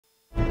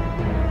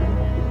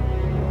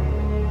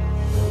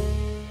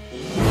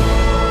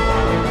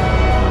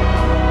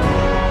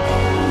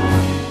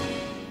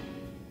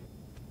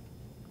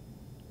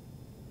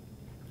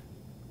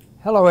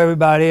Hello,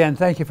 everybody, and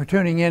thank you for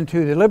tuning in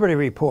to the Liberty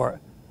Report.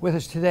 With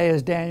us today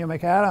is Daniel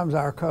McAdams,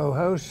 our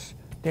co-host.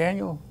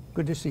 Daniel,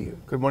 good to see you.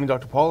 Good morning,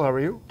 Dr. Paul. How are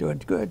you? Doing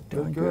good,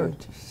 doing good.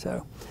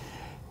 So,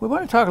 we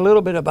want to talk a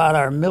little bit about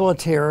our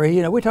military.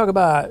 You know, we talk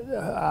about,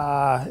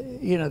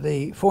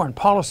 the foreign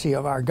policy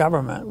of our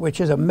government,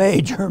 which is a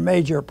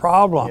major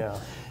problem. Yeah.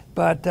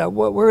 But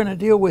what we're going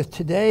to deal with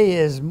today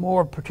is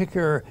more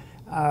particular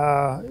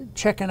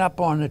checking up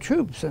on the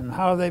troops and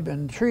how they've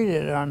been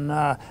treated,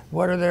 on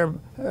what are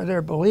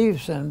their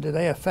beliefs and do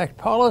they affect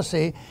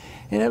policy.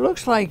 And it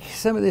looks like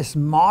some of this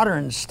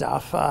modern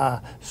stuff,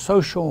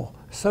 social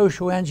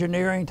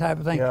engineering type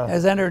of thing,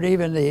 has entered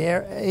even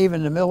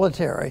the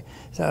military.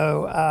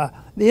 So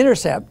The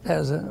Intercept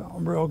has a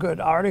real good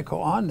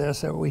article on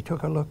this that we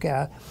took a look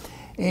at.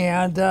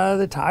 And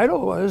the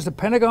title was "The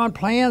Pentagon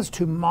Plans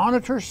to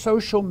Monitor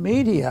Social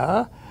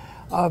Media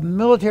of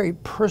Military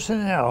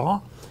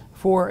Personnel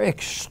for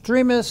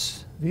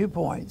Extremist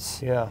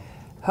Viewpoints." Yeah.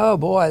 Oh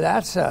boy,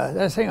 that's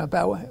thing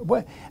about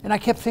what. And I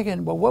kept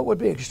thinking, well, what would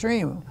be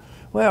extreme?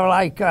 Well,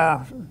 like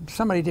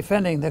somebody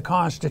defending the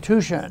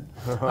Constitution.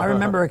 I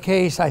remember a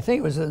case, I think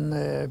it was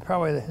in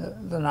probably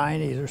the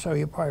 90s or so,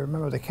 you probably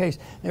remember the case.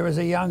 There was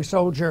a young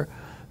soldier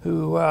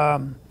who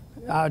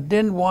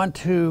didn't want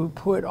to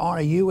put on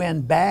a UN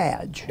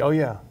badge. Oh,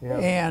 yeah.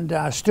 And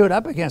stood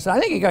up against it. I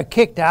think he got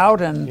kicked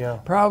out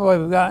and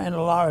probably got in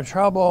a lot of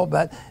trouble,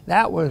 but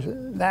that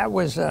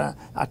was a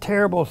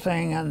terrible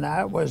thing, and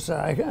that was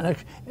an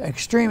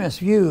extremist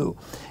view.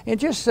 It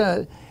just,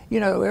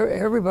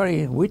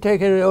 everybody, we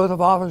take an oath of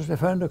office to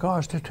defend the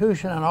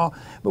Constitution and all,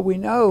 but we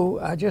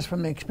know just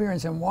from the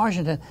experience in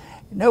Washington,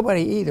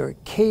 nobody either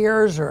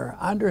cares or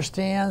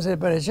understands it,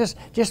 but it's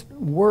just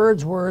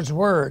words.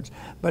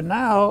 But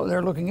now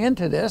they're looking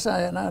into this,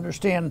 and I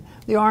understand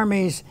the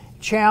Army's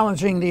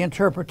challenging the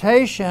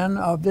interpretation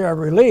of their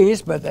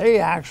release, but they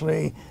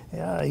actually,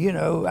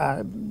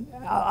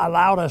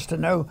 allowed us to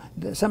know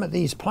some of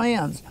these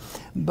plans.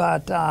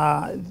 But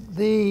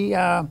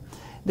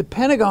the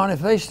Pentagon,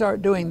 if they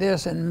start doing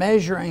this and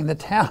measuring the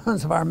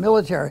talents of our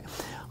military,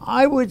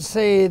 I would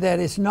say that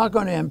it's not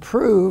going to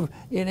improve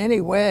in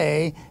any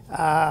way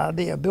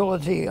the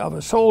ability of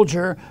a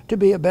soldier to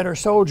be a better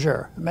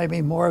soldier,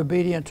 maybe more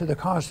obedient to the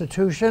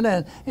Constitution,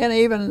 and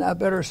even a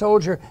better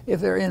soldier if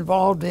they're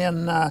involved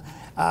in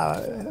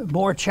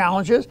more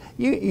challenges.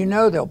 You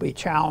know there'll be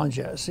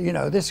challenges. You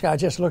know, this guy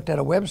just looked at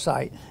a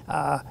website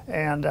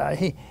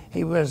and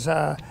he was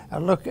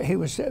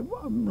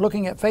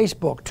looking at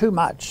Facebook too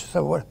much.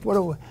 So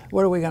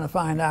what are we going to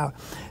find out?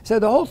 So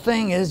the whole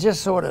thing is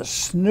just sort of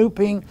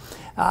snooping.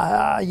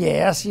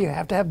 Yes, you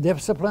have to have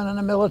discipline in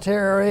the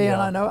military,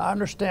 and I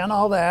understand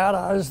all that.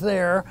 I was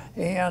there,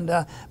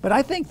 but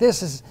I think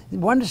this is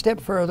one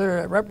step further.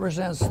 It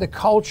represents the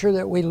culture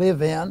that we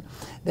live in,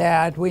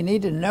 that we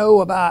need to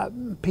know about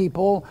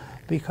people,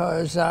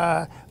 because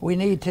we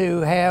need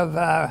to have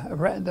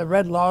the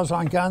red laws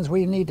on guns.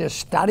 We need to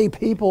study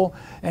people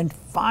and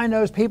find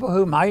those people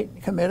who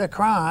might commit a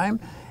crime.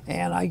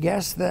 And I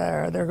guess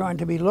they're going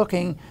to be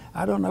looking,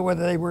 I don't know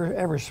whether they were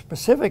ever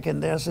specific in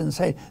this and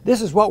say,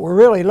 this is what we're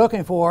really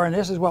looking for and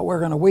this is what we're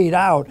going to weed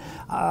out.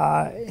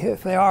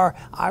 If they are,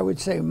 I would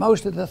say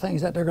most of the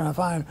things that they're going to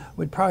find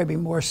would probably be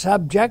more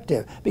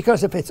subjective.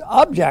 Because if it's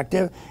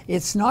objective,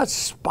 it's not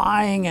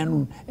spying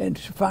and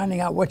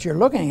finding out what you're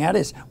looking at.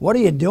 It's what are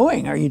you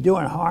doing? Are you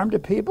doing harm to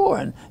people?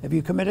 And have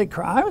you committed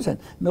crimes? And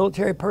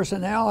military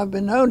personnel have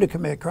been known to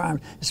commit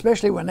crimes,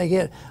 especially when they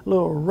get a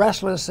little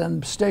restless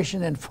and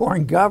stationed in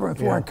foreign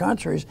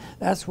countries.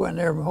 That's when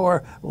they're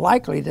more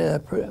likely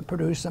to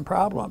produce some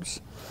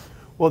problems.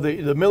 Well,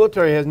 the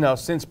military has now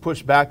since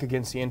pushed back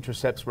against the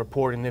Intercept's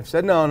reporting. They've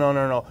said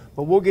no.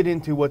 But we'll get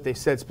into what they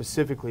said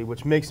specifically,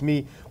 which makes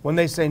me, when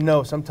they say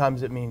no,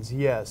 sometimes it means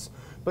yes.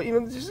 But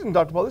this isn't,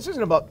 Dr. Paul, this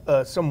isn't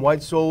about some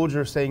white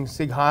soldier saying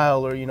Sig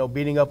Heil or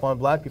beating up on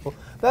black people.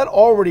 That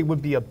already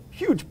would be a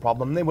huge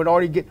problem. They would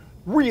already get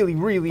really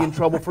in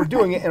trouble for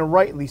doing it, and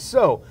rightly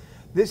so.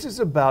 This is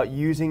about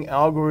using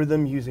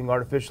algorithm, using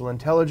artificial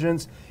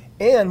intelligence,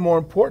 and more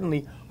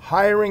importantly,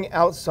 hiring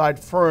outside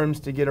firms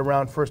to get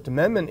around First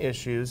Amendment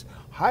issues,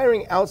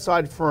 hiring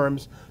outside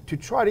firms to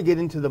try to get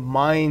into the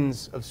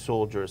minds of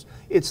soldiers.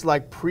 It's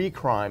like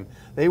pre-crime.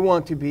 They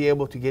want to be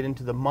able to get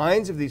into the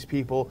minds of these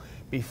people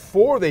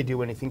before they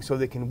do anything so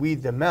they can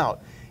weed them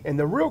out. And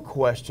the real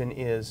question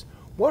is,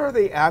 what are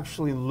they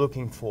actually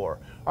looking for?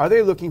 Are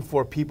they looking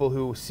for people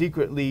who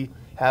secretly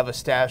have a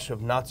stash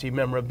of Nazi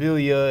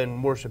memorabilia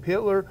and worship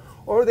Hitler,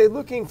 or are they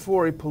looking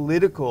for a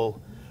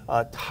political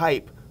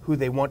type who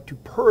they want to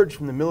purge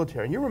from the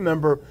military? And you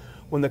remember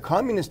when the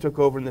communists took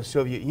over in the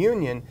Soviet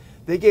Union,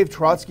 they gave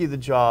Trotsky the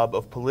job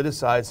of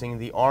politicizing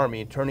the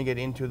army, turning it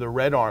into the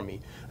Red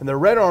Army. And the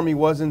Red Army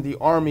wasn't the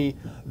army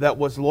that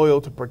was loyal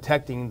to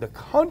protecting the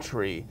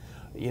country.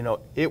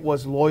 It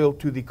was loyal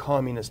to the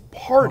Communist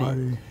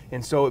Party.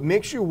 And so it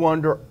makes you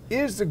wonder,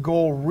 is the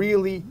goal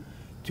really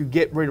to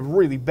get rid of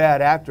really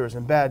bad actors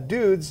and bad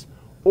dudes,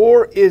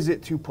 or is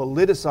it to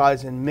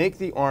politicize and make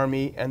the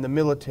army and the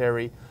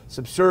military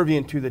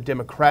subservient to the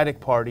Democratic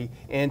Party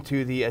and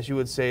to the, as you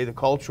would say, the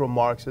cultural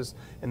Marxists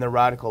and the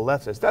radical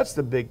leftists. That's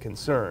the big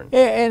concern.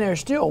 And there's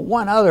still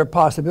one other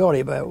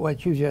possibility, but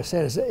what you just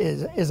said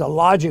is a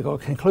logical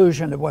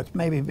conclusion of what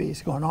maybe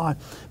is going on.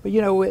 But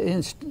you know,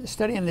 in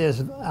studying this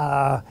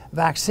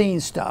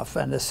vaccine stuff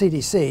and the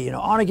CDC, you know,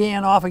 on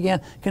again, off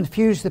again,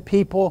 confuse the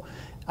people.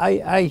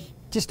 I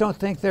just don't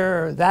think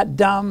they're that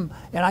dumb,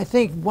 and I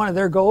think one of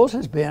their goals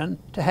has been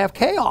to have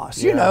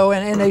chaos, you know,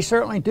 and they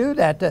certainly do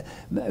that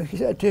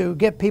to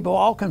get people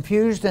all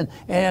confused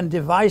and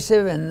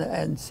divisive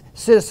and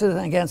citizen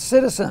against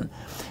citizen.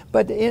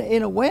 But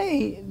in a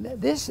way,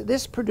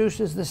 this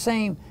produces the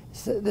same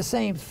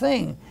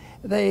thing.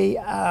 They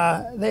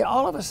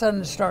all of a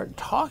sudden start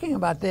talking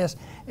about this,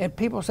 and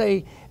people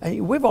say,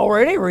 we've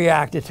already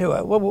reacted to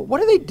it. Well,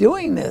 what are they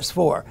doing this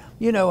for?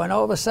 You know, and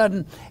all of a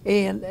sudden,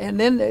 and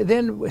then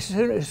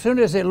as soon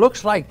as it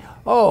looks like,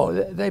 oh,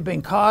 they've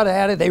been caught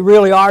at it, they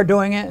really are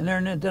doing it, and they're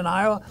in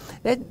denial,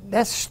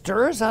 that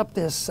stirs up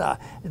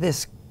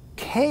this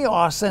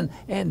chaos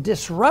and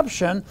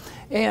disruption.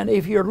 And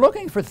if you're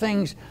looking for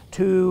things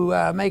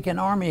to make an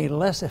army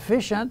less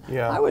efficient,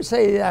 I would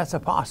say that's a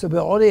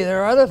possibility.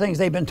 There are other things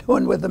they've been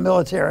doing with the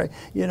military,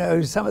 you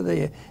know, some of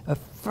the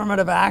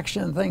affirmative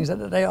action things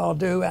that they all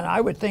do, and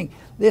I would think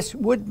this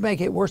would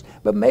make it worse.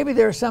 But maybe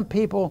there are some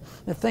people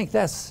that think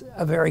that's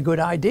a very good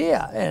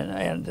idea,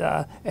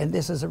 and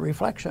this is a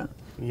reflection.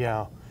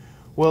 Yeah.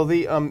 Well,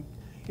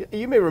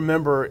 you may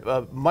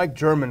remember Mike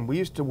German. We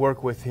used to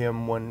work with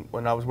him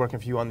when I was working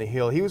for you on the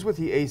Hill. He was with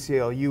the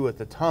ACLU at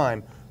the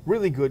time.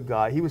 Really good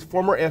guy. He was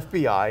former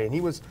FBI, and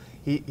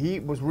he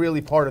was really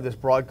part of this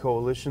broad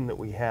coalition that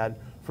we had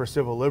for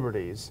civil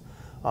liberties.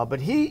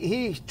 But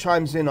he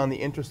chimes in on the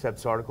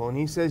Intercepts article, and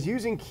he says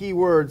using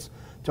keywords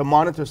to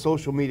monitor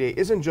social media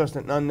isn't just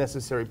an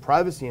unnecessary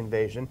privacy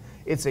invasion.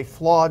 It's a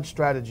flawed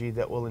strategy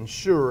that will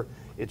ensure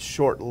it's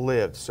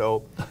short-lived.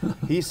 So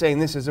he's saying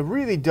this is a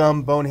really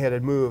dumb,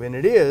 boneheaded move, and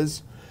it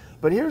is.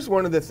 But here's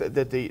one of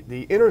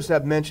the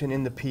Intercept mentioned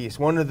in the piece.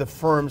 One of the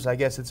firms, I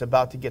guess it's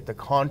about to get the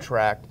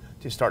contract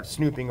to start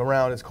snooping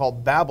around. It's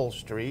called Babel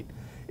Street,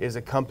 is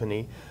a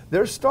company.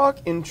 Their stock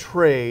in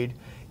trade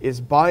is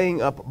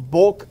buying up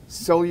bulk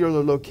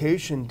cellular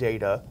location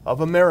data of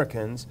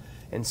Americans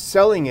and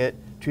selling it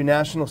to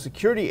national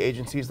security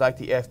agencies like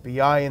the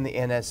FBI and the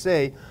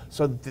NSA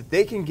so that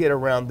they can get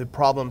around the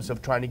problems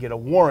of trying to get a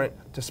warrant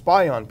to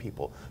spy on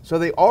people. So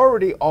they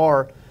already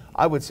are,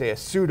 I would say, a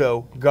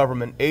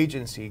pseudo-government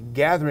agency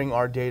gathering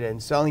our data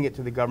and selling it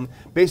to the government,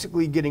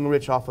 basically getting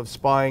rich off of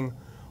spying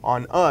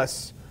on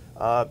us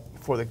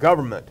for the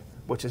government,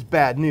 which is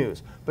bad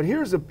news. But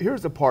here's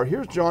the part.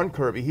 Here's John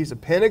Kirby. He's a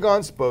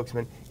Pentagon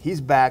spokesman.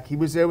 He's back. He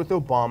was there with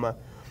Obama.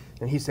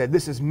 And he said,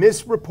 this is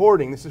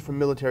misreporting. This is from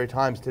Military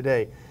Times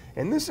today.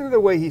 And listen to the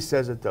way he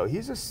says it, though.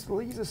 He's a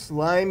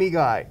slimy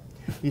guy.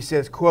 He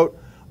says, quote,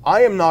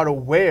 I am not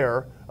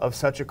aware of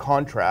such a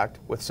contract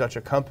with such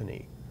a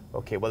company.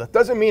 Okay, well, that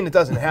doesn't mean it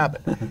doesn't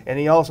happen. And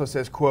he also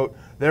says, quote,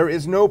 there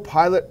is no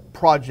pilot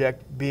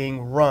project being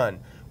run.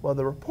 Well,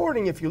 the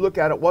reporting, if you look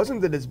at it,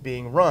 wasn't that it's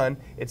being run,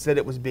 it's that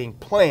it was being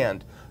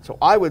planned. So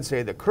I would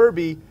say that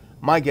Kirby,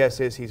 my guess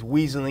is he's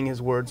weaseling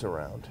his words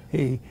around.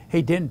 He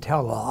didn't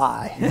tell a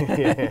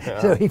lie.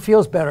 So he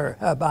feels better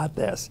about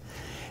this.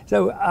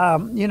 So,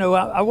 you know,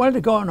 I wanted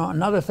to go on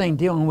another thing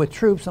dealing with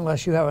troops,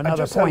 unless you have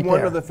another point there. I just have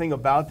one other thing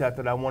about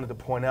that I wanted to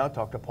point out,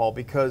 Dr. Paul,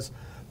 because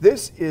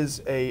this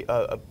is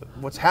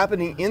what's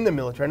happening in the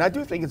military, and I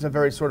do think it's a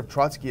very sort of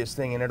Trotskyist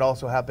thing, and it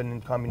also happened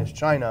in communist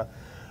China.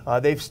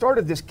 They've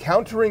started this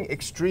countering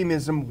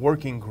extremism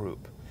working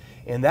group,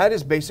 and that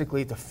is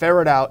basically to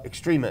ferret out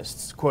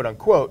extremists, quote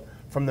unquote,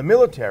 from the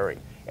military,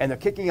 and they're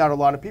kicking out a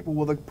lot of people.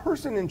 Well, the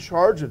person in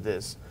charge of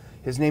this,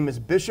 his name is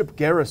Bishop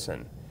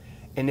Garrison,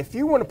 and if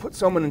you want to put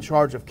someone in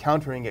charge of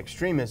countering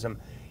extremism,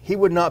 he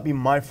would not be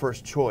my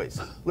first choice.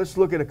 Let's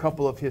look at a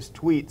couple of his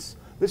tweets.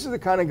 This is the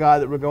kind of guy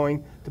that we're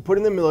going to put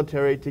in the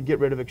military to get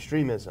rid of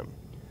extremism.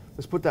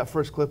 Let's put that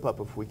first clip up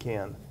if we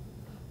can.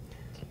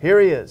 Here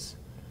he is.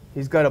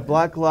 He's got a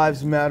Black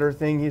Lives Matter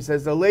thing. He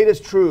says, the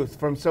latest truth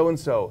from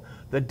so-and-so,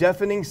 the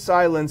deafening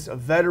silence of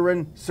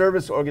veteran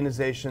service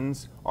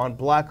organizations on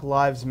Black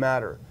Lives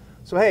Matter.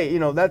 So hey, you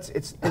know,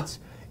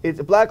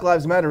 Black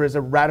Lives Matter is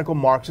a radical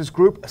Marxist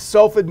group,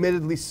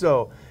 self-admittedly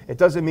so. It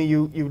doesn't mean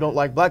you don't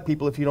like black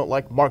people if you don't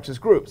like Marxist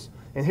groups.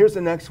 And here's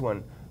the next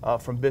one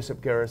from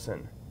Bishop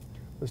Garrison.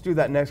 Let's do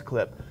that next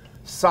clip.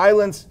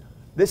 Silence,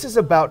 this is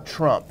about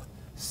Trump.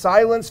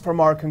 Silence from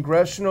our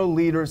congressional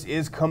leaders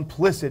is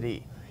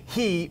complicity.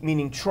 He,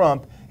 meaning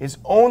Trump, is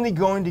only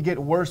going to get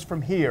worse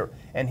from here,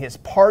 and his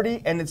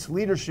party and its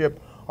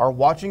leadership are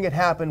watching it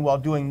happen while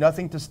doing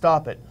nothing to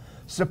stop it.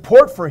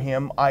 Support for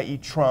him, i.e.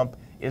 Trump,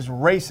 is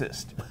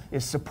racist,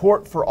 is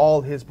support for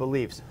all his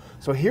beliefs.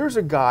 So here's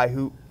a guy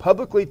who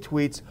publicly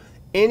tweets,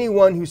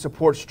 anyone who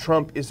supports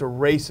Trump is a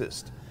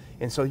racist.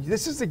 And so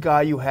this is the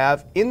guy you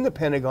have in the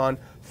Pentagon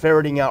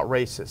ferreting out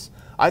racists.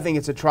 I think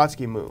it's a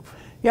Trotsky move.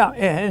 Yeah,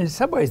 and in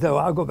some ways, though,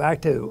 I'll go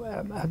back to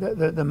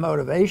the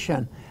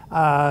motivation.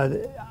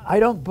 I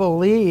don't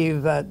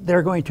believe that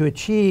they're going to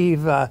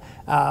achieve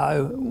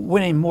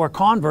winning more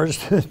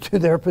converts to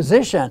their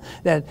position.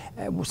 That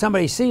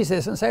somebody sees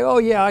this and say, "Oh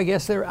yeah, I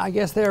guess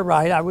they're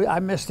right. I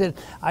missed it.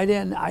 I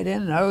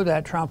didn't know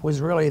that Trump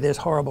was really this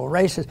horrible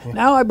racist. Yeah.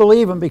 Now I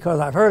believe him because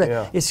I've heard it.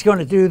 Yeah. It's going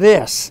to do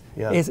this.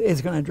 Yeah.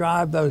 It's going to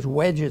drive those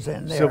wedges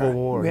in there. Civil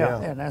war.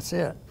 Yeah, and that's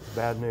it.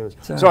 Bad news.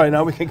 So, sorry,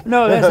 now we can.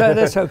 No,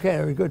 that's okay.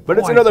 Good point. But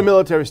it's another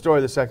military story.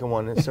 The second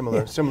one is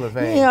similar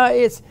vein. Yeah,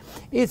 it's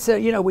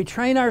we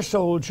train our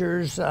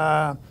soldiers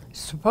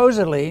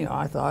supposedly.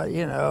 I thought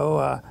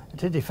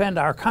to defend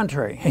our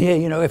country.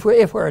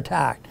 If we're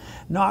attacked,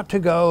 not to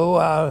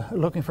go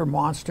looking for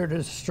monster to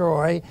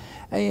destroy.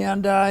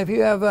 And if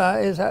you have,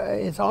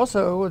 it's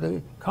also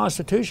the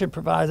Constitution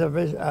provides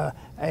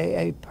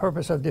a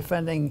purpose of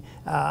defending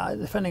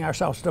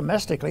ourselves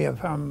domestically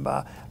from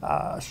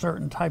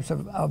certain types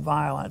of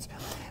violence.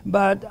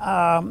 But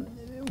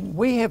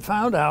we have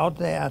found out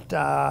that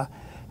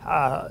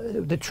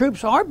the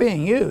troops are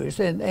being used,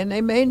 and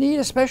they may need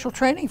a special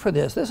training for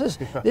this. This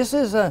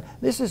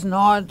is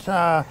not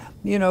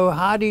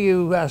how do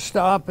you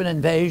stop an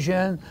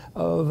invasion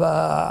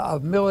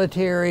of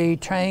military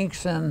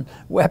tanks and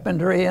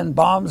weaponry and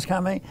bombs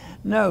coming.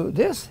 No,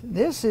 this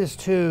is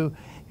to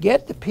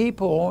get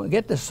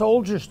the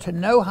soldiers to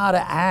know how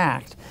to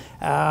act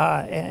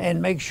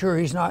and make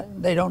sure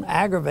they don't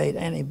aggravate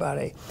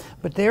anybody.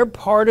 But they're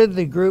part of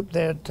the group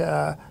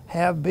that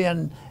have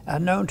been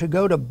known to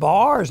go to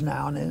bars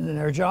now, and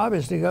their job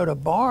is to go to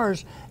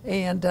bars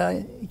and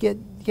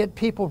get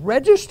people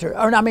registered,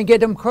 get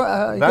them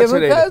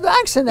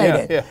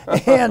vaccinated. Yeah.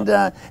 And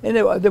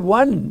the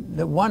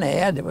one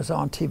ad that was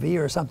on TV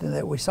or something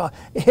that we saw,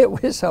 it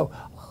was so.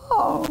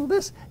 Oh,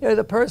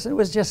 the person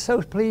was just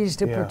so pleased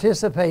to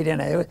participate in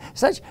it.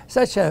 Such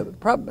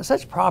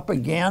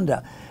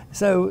propaganda.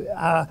 So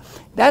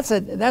that's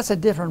a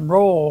different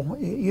role,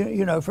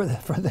 for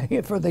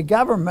the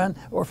government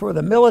or for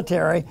the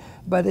military.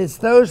 But it's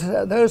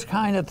those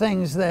kind of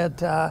things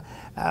that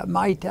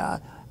might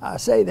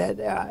say that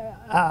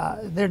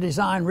they're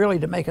designed really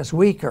to make us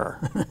weaker,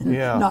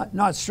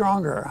 not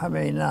stronger. I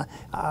mean.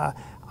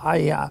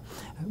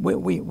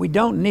 We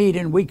don't need,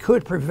 and we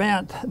could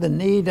prevent the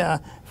need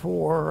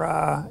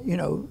for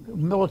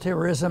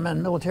militarism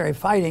and military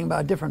fighting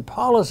by different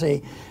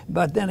policy.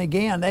 But then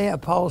again, they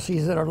have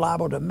policies that are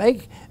liable to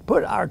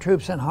put our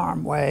troops in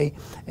harm's way,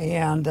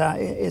 and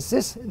it's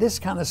this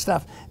kind of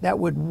stuff that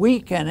would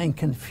weaken and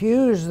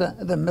confuse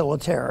the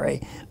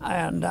military.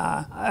 And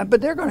but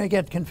they're going to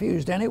get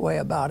confused anyway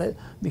about it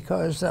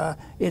because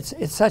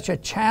it's such a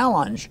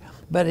challenge.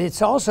 But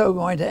it's also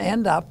going to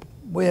end up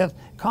with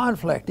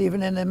conflict.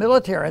 Even in the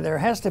military, there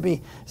has to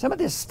be some of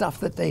this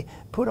stuff that they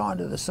put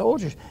onto the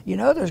soldiers.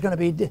 There's going to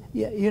be,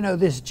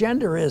 this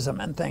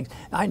genderism and things.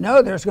 I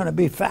know there's going to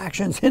be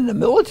factions in the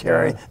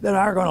military that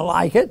aren't going to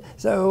like it.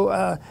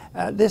 So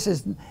this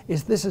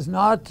is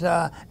not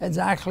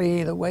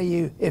exactly the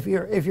way if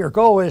your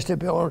goal is to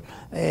build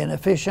an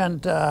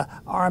efficient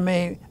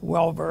army,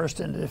 well versed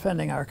in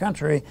defending our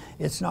country,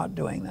 it's not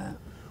doing that.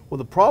 Well,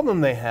 the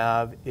problem they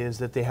have is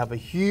that they have a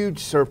huge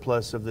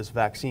surplus of this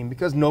vaccine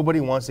because nobody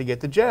wants to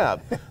get the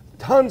jab.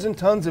 Tons and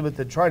tons of it.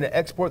 They're trying to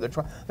export.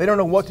 They don't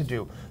know what to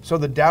do. So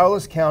the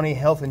Dallas County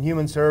Health and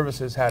Human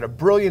Services had a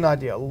brilliant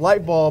idea. A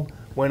light bulb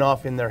went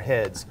off in their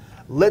heads.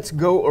 Let's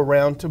go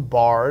around to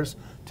bars,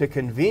 to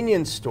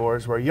convenience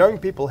stores where young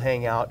people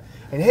hang out.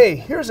 And hey,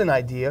 here's an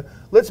idea.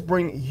 Let's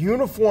bring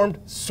uniformed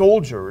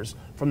soldiers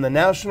from the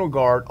National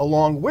Guard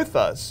along with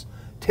us.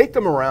 Take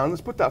them around.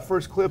 Let's put that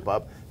first clip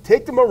up.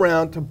 Take them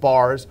around to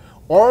bars,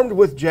 armed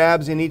with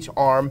jabs in each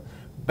arm.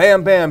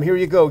 Bam, bam, here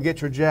you go,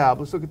 get your jab.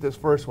 Let's look at this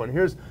first one.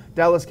 Here's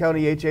Dallas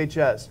County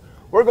HHS.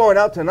 We're going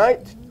out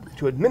tonight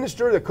to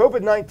administer the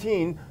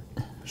COVID-19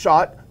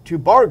 shot to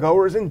bar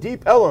goers in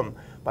Deep Ellum.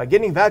 By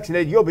getting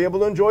vaccinated, you'll be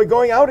able to enjoy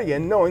going out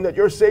again, knowing that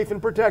you're safe and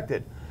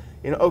protected.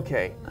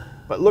 Okay,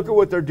 but look at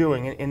what they're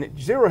doing. And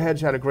Zero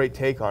Hedge had a great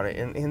take on it.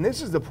 And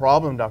this is the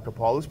problem, Dr.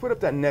 Paul. Let's put up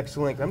that next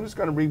link. I'm just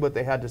going to read what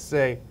they had to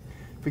say.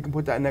 If we can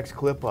put that next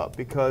clip up,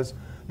 because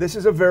this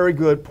is a very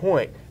good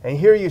point. And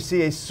here you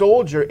see a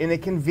soldier in a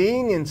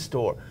convenience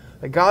store.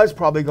 The guy's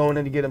probably going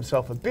in to get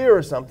himself a beer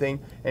or something,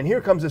 and here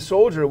comes a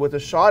soldier with a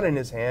shot in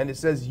his hand. It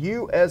says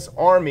U.S.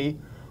 Army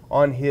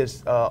on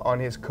his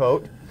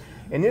coat.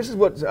 And this is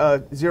what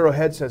Zero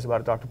Hedge says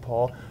about it, Dr.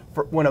 Paul.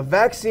 When a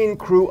vaccine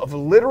crew of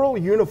literal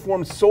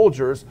uniformed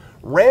soldiers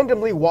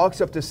randomly walks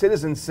up to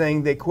citizens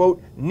saying they,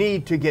 quote,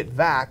 need to get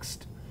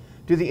vaxxed,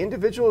 do the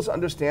individuals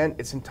understand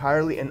it's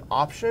entirely an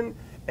option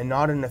and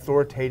not an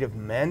authoritative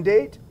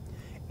mandate?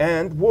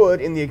 And would,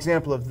 in the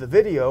example of the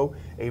video,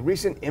 a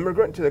recent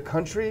immigrant to the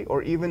country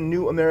or even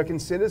new American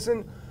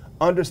citizen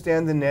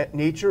understand the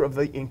nature of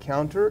the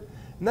encounter?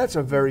 And that's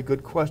a very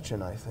good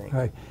question, I think.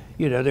 Right.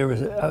 There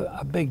was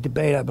a big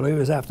debate, I believe it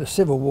was after the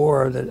Civil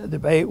War. The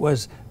debate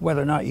was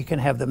whether or not you can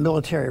have the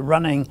military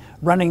running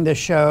the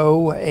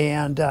show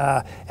and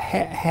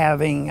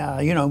having,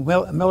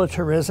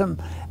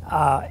 militarism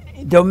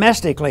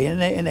domestically, and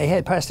they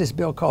had passed this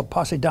bill called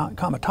Posse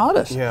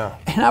Comitatus. Yeah.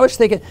 And I was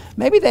thinking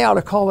maybe they ought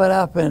to call that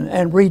up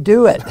and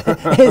redo it.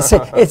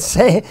 it's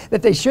say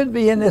that they should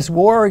be in this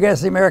war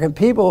against the American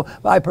people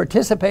by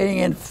participating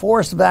in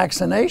forced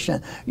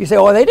vaccination. You say,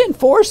 oh, they didn't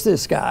force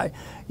this guy.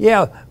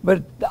 Yeah,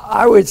 but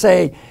I would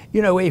say,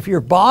 you know, if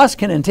your boss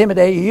can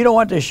intimidate you, you don't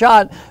want the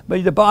shot,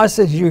 but the boss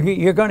says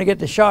you're going to get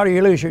the shot or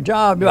you lose your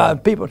job. Yeah.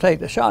 People take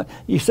the shot.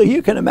 So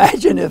you can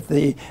imagine if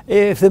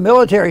the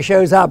military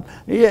shows up,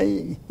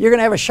 you're going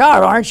to have a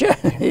shot, aren't you?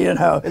 You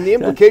know. And the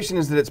implication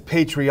is that it's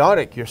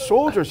patriotic. Your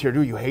soldiers here.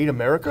 Do you hate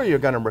America? You're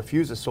going to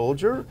refuse a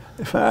soldier?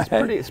 Right.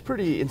 It's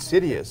pretty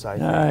insidious, I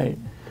think. Right.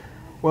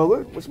 Well,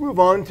 let's move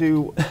on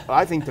to,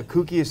 I think, the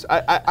kookiest.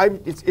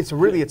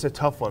 It's a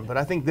tough one, but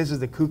I think this is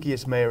the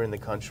kookiest mayor in the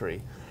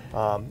country,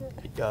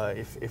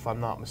 if I'm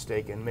not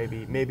mistaken.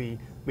 Maybe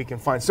we can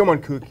find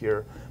someone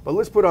kookier. But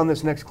let's put on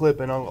this next clip,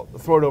 and I'll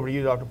throw it over to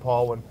you, Dr.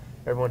 Paul, when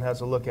everyone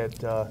has a look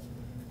at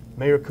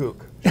Mayor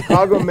Kook,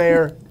 Chicago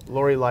Mayor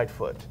Lori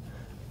Lightfoot.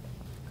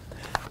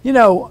 You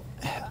know,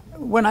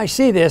 when I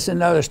see this and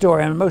know the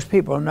story, and most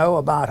people know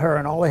about her,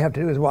 and all they have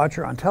to do is watch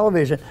her on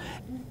television.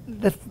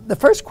 The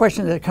first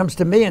question that comes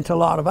to me and to a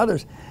lot of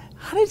others,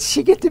 how did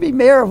she get to be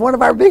mayor of one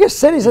of our biggest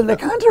cities in the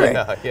country?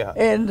 Yeah.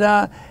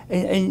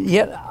 And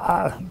yet,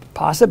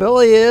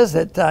 possibility is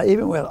that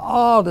even with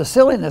all the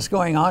silliness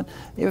going on,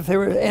 if there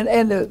were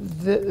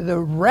the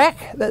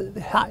wreck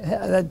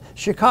that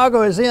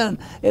Chicago is in,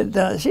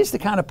 she's the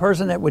kind of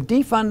person that would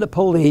defund the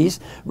police,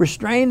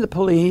 restrain the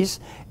police,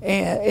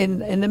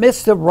 in the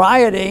midst of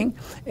rioting,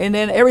 and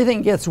then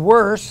everything gets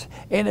worse,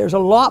 and there's a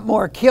lot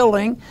more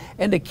killing,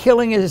 and the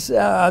killing is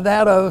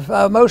that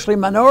of mostly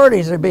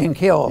minorities are being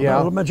killed.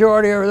 Yeah. The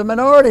majority of the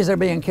minorities are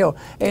being killed,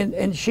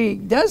 and she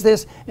does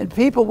this, and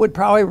people would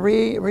probably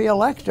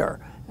re-elect her.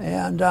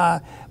 And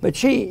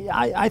but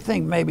I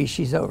think maybe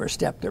she's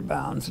overstepped her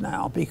bounds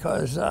now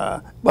because,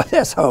 well,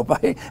 let's hope.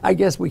 I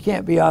guess we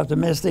can't be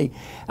optimistic.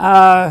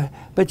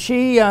 But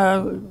she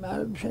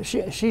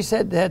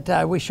said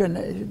that we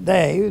shouldn't.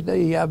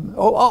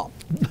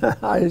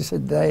 I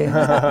said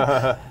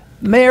they.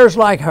 Mayors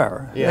like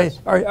her, yes,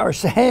 are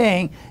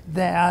saying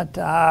that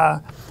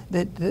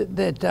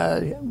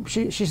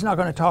she's not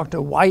going to talk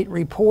to white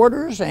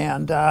reporters,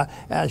 and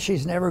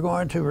she's never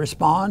going to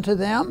respond to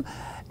them.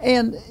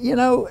 And, you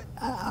know,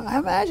 I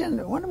imagine,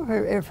 I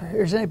wonder if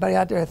there's anybody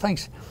out there that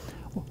thinks,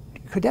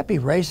 could that be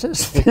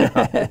racist?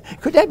 Yeah.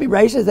 Could that be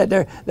racist that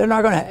they're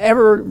not going to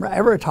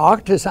ever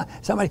talk to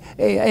somebody?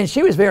 And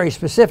she was very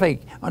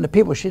specific on the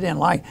people she didn't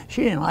like.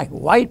 She didn't like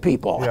white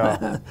people.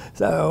 Yeah.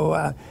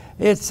 So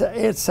it's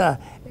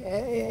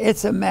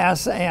a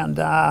mess, and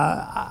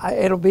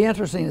it'll be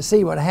interesting to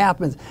see what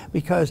happens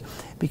because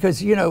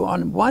you know,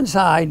 on one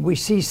side we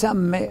see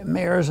some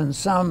mayors and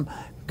some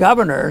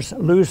governors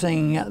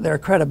losing their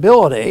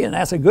credibility, and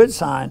that's a good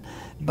sign.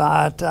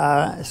 But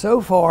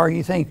so far,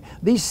 you think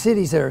these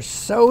cities are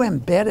so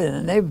embedded,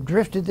 and they've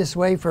drifted this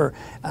way for,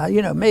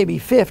 you know, maybe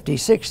 50,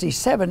 60,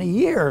 70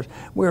 years,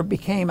 where it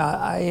became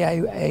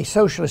a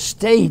socialist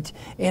state,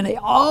 and they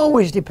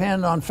always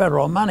depend on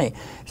federal money.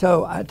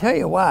 So I tell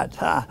you what,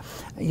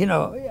 you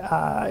know,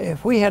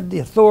 if we had the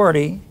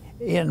authority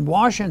in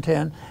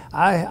Washington,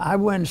 I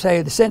wouldn't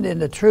say send in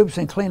the troops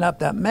and clean up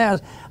that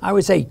mess. I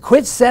would say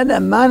quit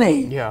sending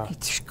money. Yeah.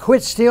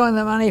 Quit stealing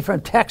the money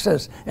from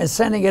Texas and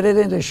sending it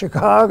into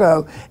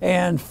Chicago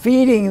and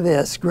feeding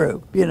this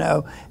group, you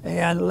know,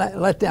 and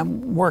let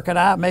them work it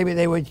out. Maybe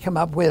they would come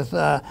up with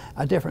a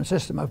different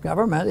system of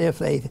government if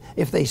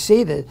they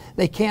see that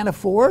they can't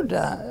afford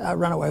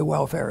runaway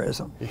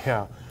welfareism.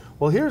 Yeah.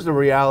 Well, here's the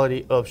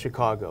reality of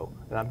Chicago.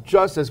 And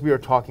just as we were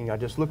talking, I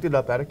just looked it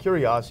up out of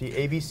curiosity.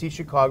 ABC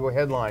Chicago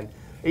headline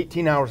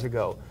 18 hours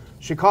ago.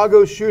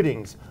 Chicago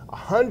shootings,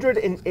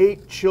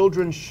 108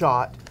 children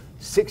shot,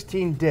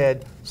 16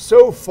 dead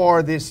so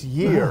far this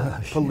year,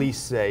 police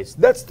say. So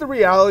that's the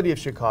reality of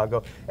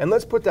Chicago. And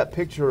let's put that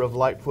picture of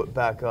Lightfoot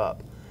back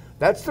up.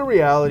 That's the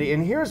reality.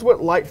 And here's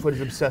what Lightfoot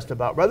is obsessed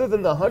about. Rather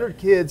than the 100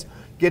 kids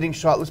getting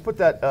shot, let's put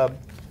that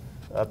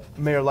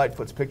Mayor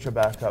Lightfoot's picture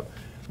back up.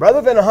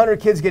 Rather than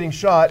 100 kids getting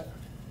shot,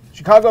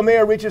 Chicago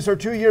mayor reaches her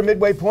 2-year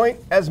midway point.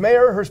 As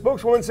mayor, her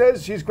spokeswoman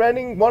says she's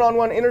granting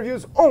one-on-one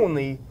interviews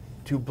only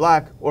to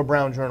black or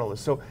brown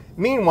journalists. So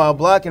meanwhile,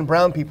 black and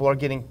brown people are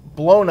getting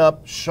blown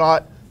up,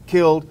 shot,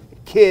 killed,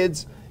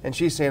 kids, and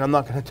she's saying, I'm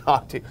not going to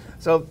talk to you.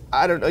 So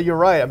I don't know, you're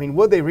right. I mean,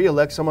 would they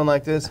re-elect someone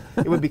like this?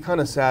 It would be kind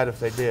of sad if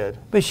they did.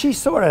 But she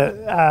sort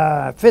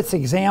of fits the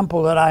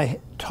example that I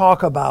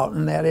talk about,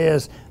 and that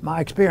is my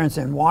experience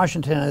in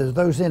Washington is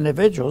those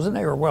individuals, and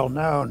they were well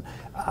known,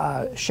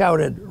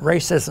 shouted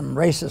racism,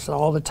 racist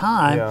all the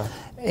time. Yeah.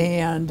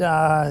 And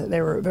they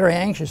were very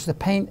anxious to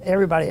paint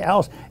everybody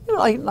else. You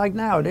know, like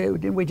now,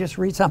 did we just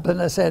read something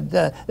that said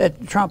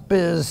that Trump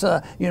is,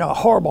 you know, a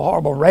horrible,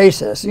 horrible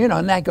racist, you know,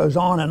 and that goes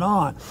on and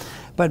on.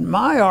 But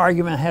my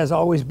argument has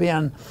always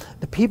been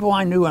the people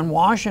I knew in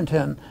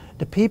Washington,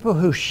 the people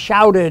who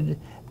shouted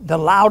the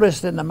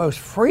loudest and the most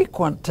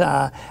frequent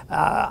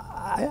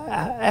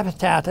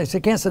epithets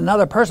against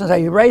another person,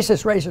 say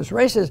racist, racist,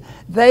 racist,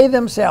 they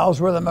themselves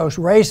were the most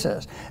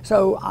racist.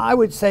 So I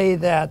would say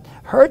that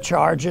her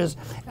charges,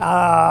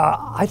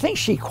 I think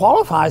she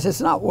qualifies.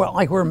 It's not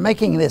like we're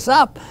making this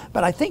up,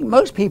 but I think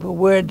most people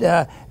would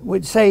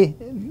say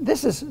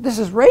this is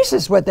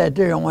racist what they're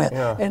doing with.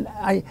 Yeah. And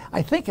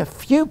I think a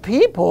few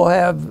people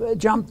have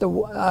jumped the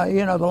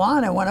the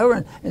line and went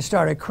over and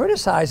started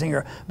criticizing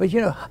her. But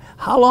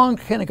how long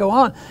can it go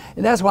on?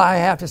 And that's why I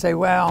have to say,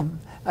 well,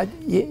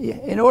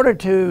 in order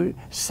to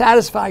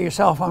satisfy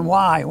yourself on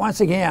why,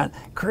 once again,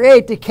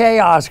 create the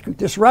chaos,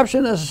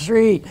 disruption of the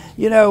street.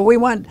 We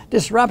want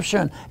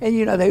disruption,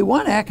 and they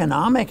want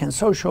economic and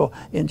social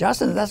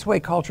injustice. That's the way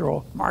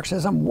cultural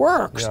Marxism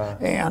works. Yeah.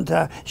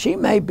 And she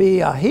may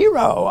be a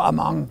hero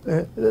among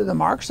the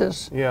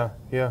Marxists. Yeah,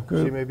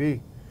 group. She may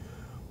be.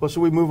 Well,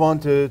 should we move on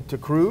to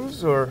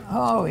Cruz, or?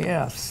 Oh,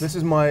 yes. This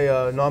is my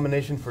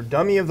nomination for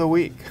Dummy of the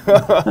Week.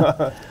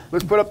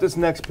 Let's put up this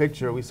next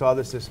picture. We saw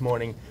this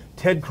morning.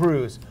 Ted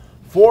Cruz.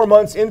 4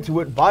 months into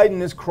it,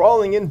 Biden is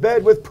crawling in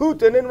bed with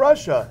Putin in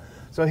Russia.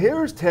 So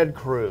here's Ted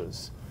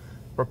Cruz,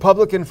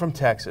 Republican from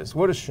Texas.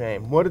 What a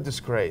shame. What a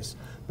disgrace.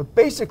 But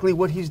basically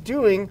what he's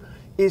doing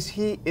is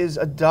he is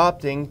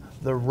adopting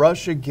the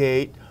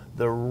Russiagate,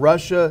 the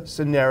Russia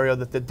scenario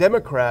that the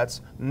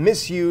Democrats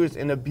misused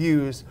and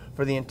abused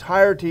for the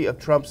entirety of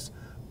Trump's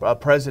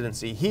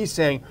presidency. He's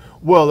saying,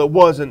 well, it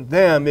wasn't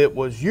them, it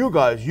was you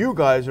guys. You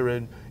guys are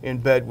in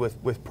bed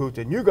with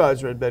Putin. You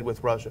guys are in bed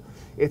with Russia.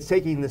 It's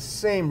taking the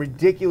same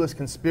ridiculous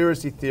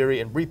conspiracy theory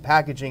and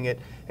repackaging it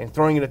and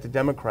throwing it at the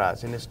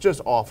Democrats, and it's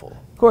just awful.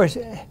 Of course,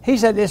 he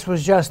said this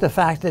was just the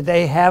fact that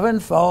they haven't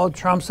followed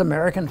Trump's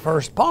American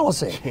First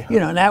policy,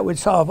 and that would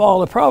solve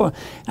all the problems.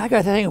 And I got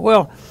to think,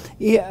 well,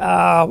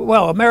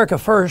 America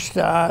First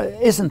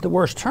isn't the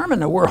worst term in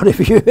the world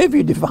if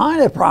you define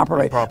it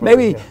properly.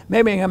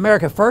 Maybe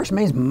America First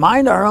means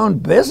mind our own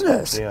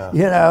business,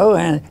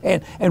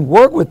 and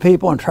work with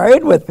people and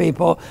trade with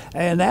people,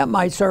 and that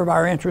might serve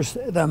our interests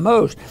the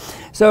most.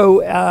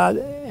 So,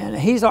 and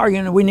he's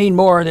arguing that we need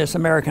more of this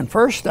American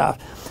First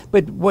stuff.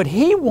 But what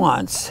he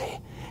wants,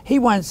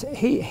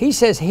 he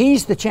says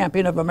he's the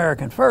champion of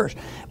American First,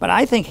 but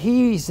I think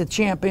he's the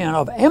champion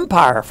of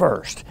Empire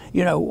First.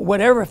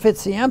 Whatever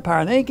fits the empire.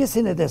 And then he gets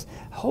into this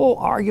whole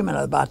argument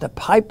about the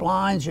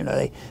pipelines.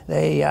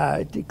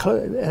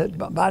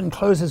 Biden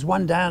closes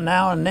one down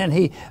now, and then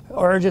he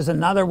urges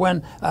another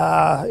one.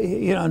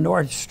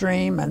 Nord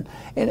Stream, and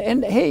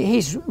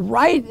he's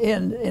right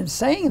in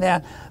saying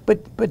that.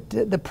 But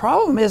the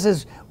problem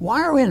is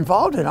why are we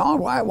involved at all?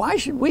 Why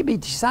should we be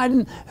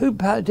deciding who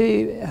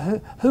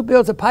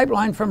builds a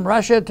pipeline from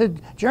Russia to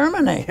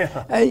Germany?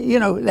 Yeah.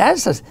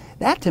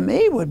 That to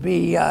me would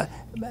be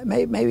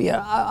maybe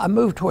a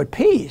move toward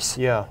peace.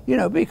 Yeah.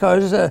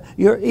 Because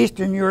your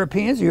Eastern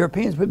Europeans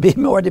would be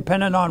more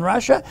dependent on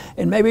Russia,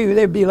 and maybe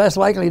they'd be less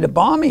likely to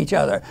bomb each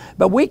other.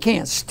 But we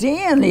can't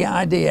stand the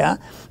idea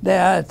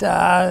that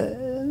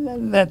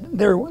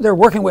they're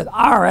working with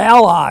our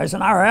allies,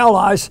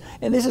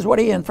 and this is what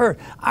he inferred.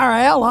 Our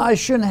allies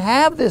shouldn't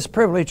have this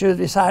privilege of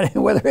deciding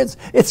whether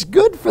it's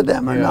good for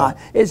them or not.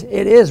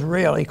 It is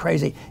really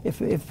crazy.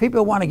 If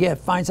people want to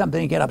find something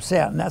to get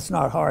upset, and that's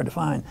not hard to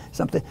find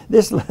something.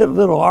 This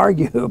little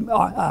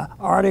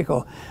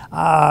article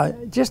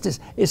just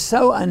is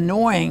so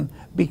annoying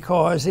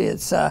because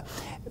it's.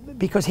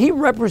 Because he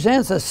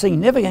represents a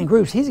significant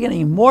group. He's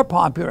getting more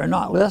popular,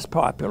 not less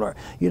popular,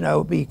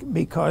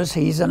 because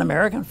he's an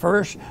American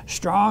First,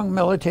 strong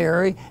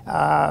military,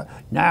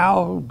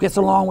 now gets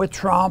along with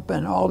Trump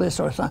and all this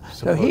sort of stuff.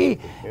 So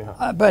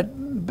but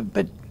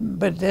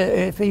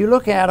if you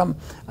look at him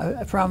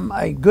from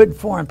a good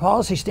foreign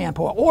policy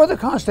standpoint or the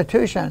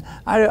Constitution,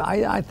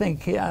 I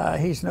think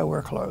he's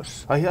nowhere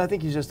close. I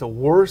think he's just the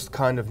worst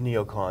kind of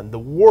neocon, the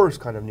worst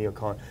kind of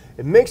neocon.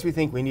 It makes me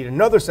think we need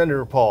another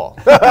Senator Paul.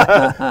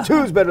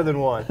 Two's better than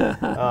one.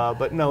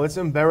 But no, it's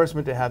an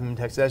embarrassment to have him in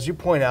Texas. As you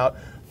point out,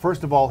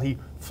 first of all, he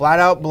flat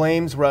out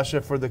blames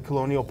Russia for the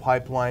Colonial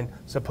Pipeline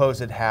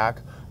supposed hack,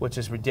 which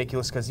is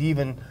ridiculous because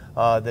even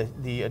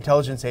the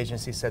intelligence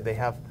agency said they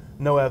have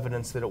no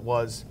evidence that it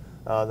was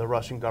the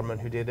Russian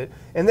government who did it.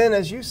 And then,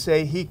 as you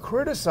say, he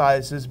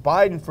criticizes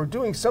Biden for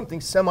doing something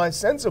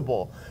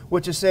semi-sensible,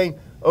 which is saying,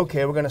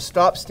 okay, we're going to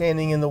stop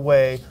standing in the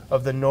way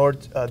of the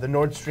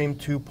Nord Stream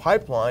 2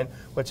 pipeline,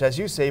 which, as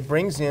you say,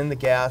 brings in the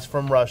gas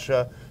from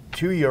Russia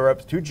to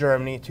Europe, to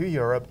Germany, to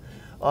Europe.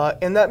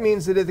 And that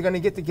means that they're going to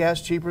get the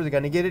gas cheaper, they're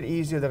going to get it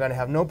easier, they're going to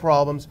have no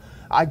problems.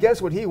 I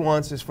guess what he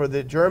wants is for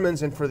the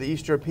Germans and for the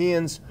East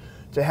Europeans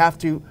to have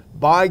to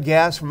buy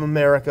gas from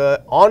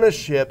America on a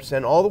ship,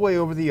 sent all the way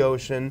over the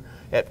ocean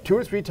at 2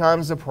 or 3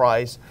 times the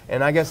price,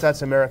 and I guess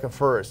that's America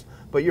First.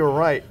 But you're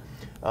right,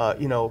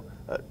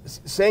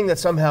 saying that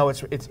somehow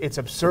it's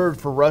absurd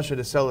for Russia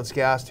to sell its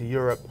gas to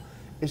Europe,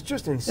 it's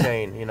just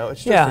insane,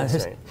 it's just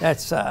insane.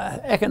 That's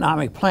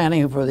economic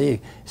planning for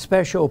the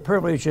special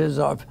privileges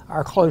of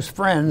our close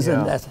friends,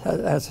 and that's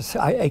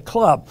a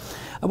club.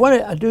 I want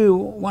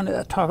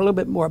to talk a little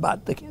bit more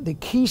about the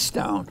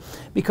Keystone,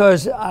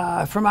 because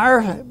from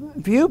our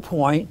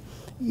viewpoint,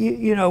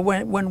 you know,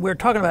 when we're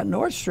talking about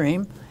Nord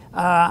Stream,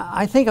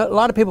 I think a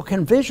lot of people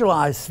can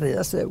visualize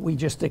this that we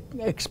just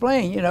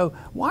explained. You know,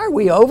 why are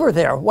we over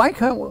there? Why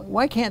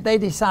can't they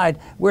decide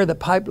where the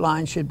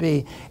pipeline should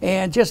be?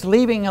 And just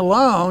leaving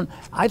alone,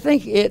 I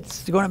think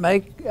it's going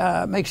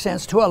to make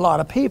sense to a lot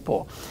of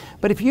people.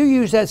 But if you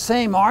use that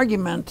same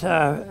argument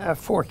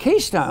for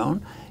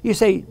Keystone, you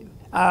say,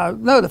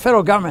 no, the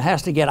federal government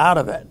has to get out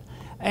of it,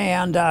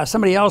 and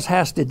somebody else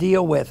has to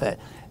deal with it.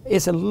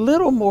 It's a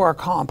little more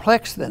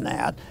complex than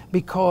that,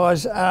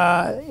 because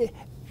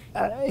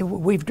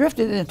we've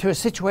drifted into a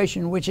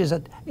situation which is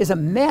a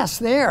mess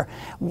there.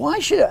 Why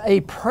should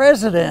a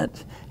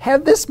president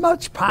have this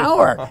much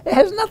power? It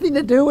has nothing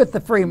to do with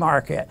the free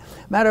market.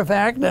 Matter of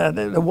fact,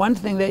 the one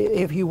thing that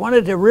if you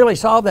wanted to really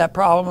solve that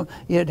problem,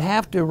 you'd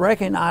have to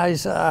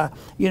recognize,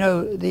 you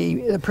know,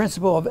 the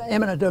principle of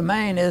eminent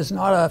domain is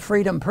not a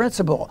freedom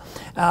principle,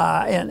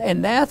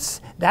 and that's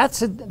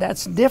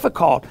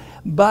difficult.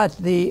 But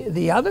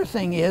the other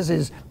thing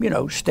is you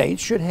know,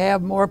 states should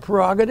have more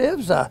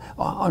prerogatives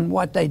on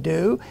what they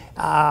do.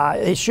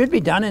 It should be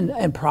done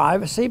in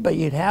privacy, but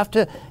you'd have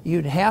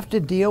to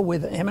deal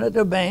with eminent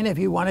domain if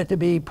you want it to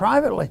be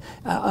privately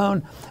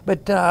owned.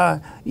 But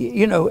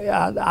you know,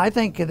 I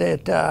think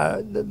that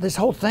this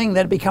whole thing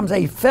that it becomes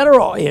a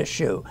federal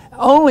issue,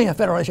 only a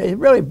federal issue. It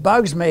really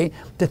bugs me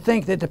to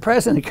think that the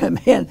president come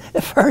in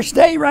the first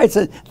day, he writes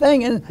a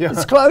thing, and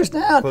it's closed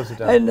down. Close it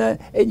down.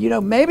 And you know,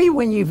 maybe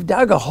when you've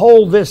dug a hole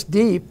this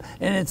deep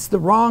and it's the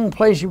wrong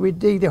place you would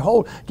dig the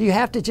hole, do you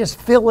have to just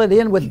fill it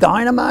in with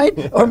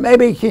dynamite, or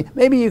maybe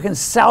you can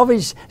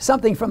salvage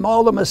something from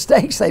all the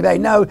mistakes they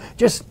made? No,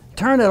 just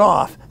turn it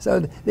off.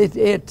 So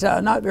it's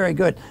not very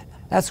good.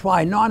 That's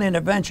why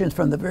non-intervention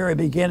from the very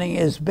beginning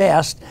is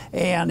best,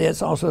 and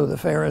it's also the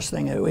fairest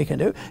thing that we can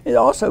do. It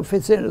also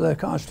fits into the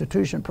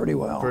Constitution pretty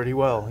well. Pretty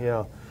well,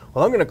 yeah.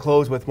 Well, I'm going to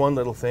close with one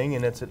little thing,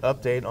 and it's an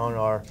update on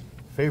our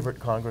favorite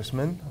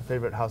congressman, our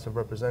favorite House of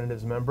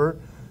Representatives member,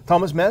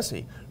 Thomas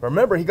Massie.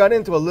 Remember, he got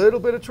into a little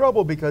bit of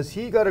trouble because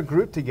he got a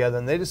group together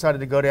and they decided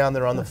to go down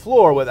there on the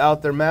floor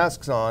without their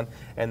masks on,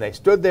 and they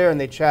stood there and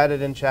they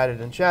chatted and chatted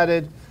and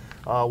chatted.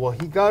 Well,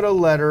 he got a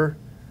letter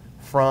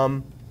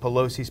from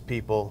Pelosi's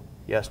people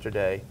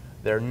yesterday.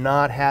 They're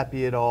not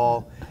happy at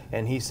all,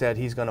 and he said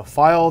he's going to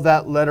file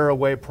that letter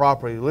away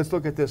properly. Let's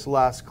look at this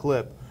last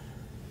clip.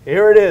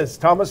 Here it is,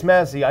 Thomas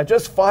Massie. I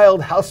just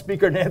filed House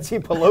Speaker Nancy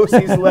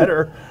Pelosi's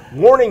letter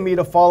warning me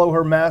to follow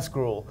her mask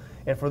rule.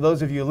 And for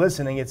those of you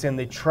listening, it's in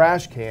the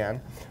trash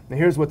can. And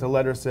here's what the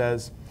letter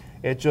says.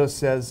 It just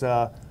says,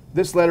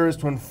 this letter is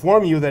to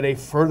inform you that a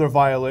further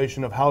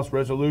violation of House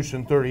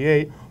Resolution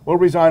 38 will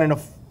result in a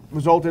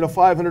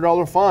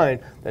 $500 fine.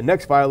 The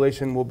next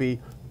violation will be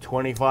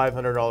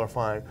 $2,500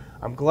 fine.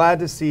 I'm glad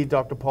to see,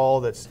 Dr.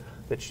 Paul, that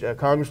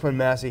Congressman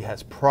Massie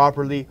has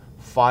properly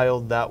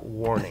filed that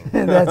warning.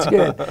 That's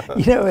good.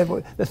 You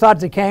know, the thought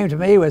that came to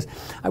me was,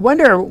 I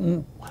wonder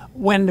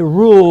when the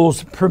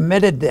rules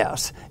permitted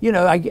this. You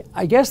know,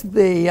 I guess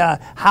the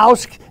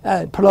House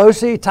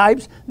Pelosi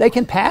types, they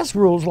can pass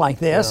rules like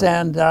this,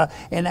 and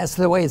that's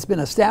the way it's been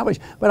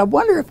established. But I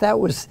wonder if that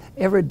was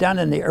ever done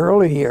in the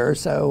early years.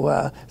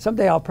 So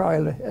someday I'll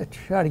probably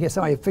try to get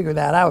somebody to figure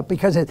that out,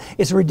 because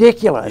it's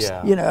ridiculous.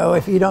 Yeah. You know,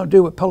 if you don't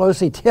do what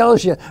Pelosi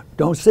tells you,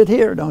 don't sit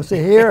here, don't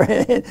sit here.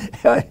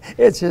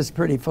 It's just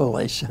pretty foolish.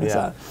 Yeah.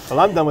 So,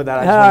 well, I'm done with that.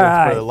 I just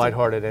wanted to put a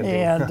lighthearted ending.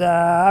 And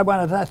I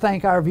want to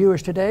thank our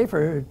viewers today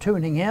for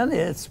tuning in.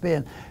 It's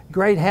been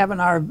great having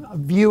our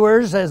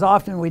viewers as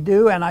often we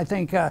do, and I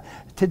think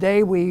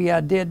today we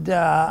did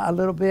a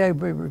little bit,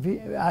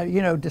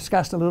 you know,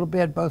 discussed a little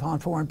bit both on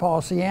foreign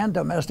policy and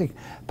domestic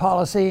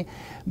policy,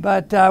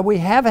 but we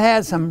have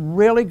had some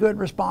really good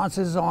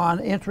responses on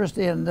interest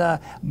in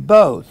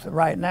both.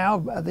 Right now,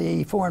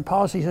 the foreign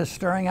policy is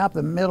stirring up.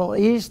 The Middle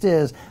East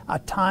is a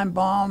time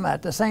bomb.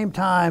 At the same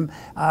time,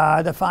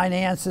 the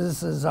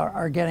finances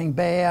are getting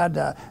bad.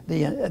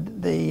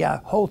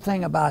 The whole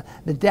thing about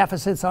the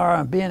deficits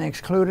are being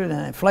excluded,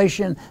 and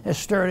inflation has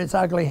stirred its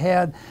ugly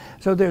head.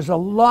 So there's a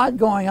lot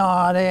going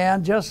on,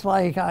 and just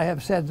like I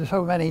have said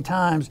so many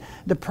times,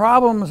 the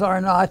problems are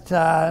not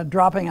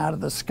dropping out of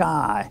the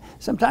sky.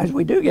 Sometimes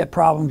we do get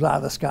problems out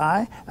of the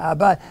sky,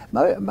 but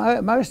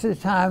most of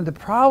the time the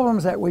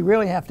problems that we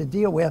really have to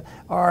deal with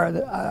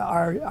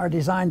are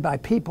designed by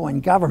people in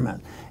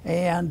government.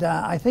 And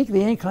I think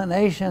the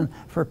inclination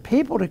for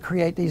people to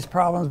create these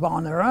problems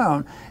on their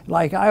own,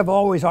 like I've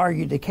always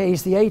argued the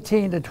case, the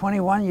 18 to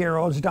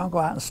 21-year-olds don't go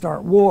out and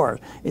start wars.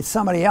 It's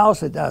somebody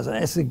else that does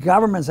it. It's the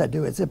governments that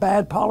do it. It's a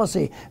bad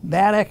policy,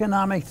 bad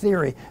economic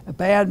theory, a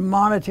bad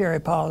monetary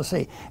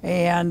policy.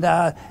 And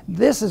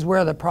this is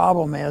where the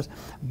problem is.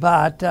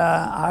 But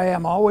I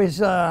am always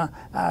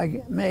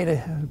made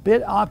a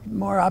bit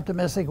more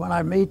optimistic when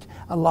I meet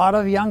a lot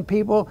of young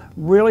people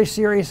really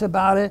serious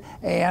about it.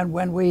 And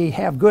when we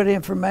have good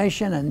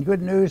information and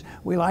good news,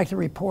 we like to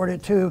report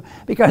it too,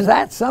 because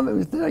that's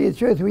something, to tell you the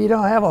truth, we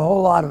don't have a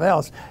whole lot of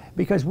else.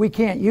 because we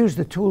can't use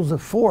the tools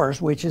of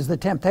force, which is the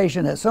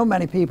temptation that so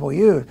many people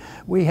use.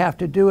 We have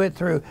to do it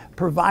through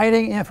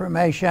providing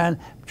information,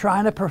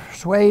 trying to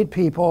persuade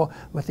people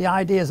with the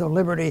ideas of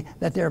liberty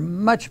that they're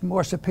much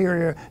more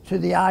superior to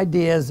the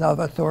ideas of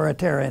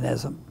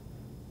authoritarianism.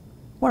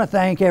 I want to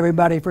thank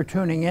everybody for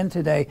tuning in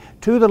today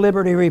to the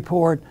Liberty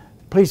Report.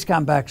 Please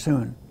come back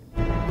soon.